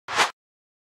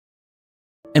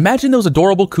Imagine those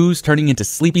adorable coos turning into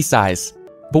sleepy sighs.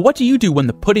 But what do you do when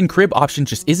the put in crib option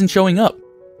just isn't showing up?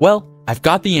 Well, I've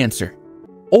got the answer.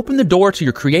 Open the door to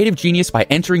your creative genius by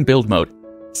entering build mode.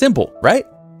 Simple, right?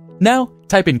 Now,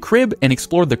 type in crib and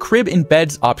explore the crib in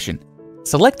beds option.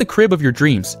 Select the crib of your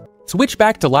dreams, switch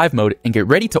back to live mode, and get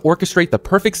ready to orchestrate the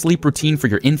perfect sleep routine for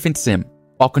your infant sim.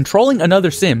 While controlling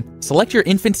another sim, select your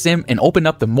infant sim and open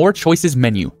up the More Choices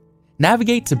menu.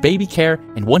 Navigate to Baby Care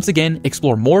and once again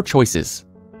explore more choices.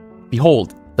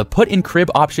 Behold, the put in crib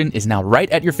option is now right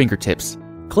at your fingertips.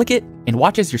 Click it and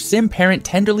watch as your sim parent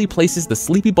tenderly places the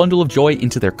sleepy bundle of joy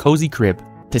into their cozy crib.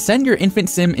 To send your infant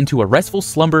sim into a restful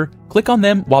slumber, click on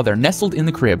them while they're nestled in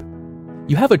the crib.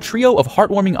 You have a trio of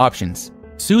heartwarming options: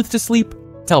 soothe to sleep,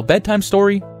 tell bedtime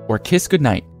story, or kiss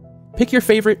goodnight. Pick your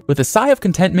favorite. With a sigh of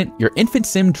contentment, your infant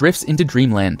sim drifts into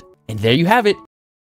dreamland. And there you have it,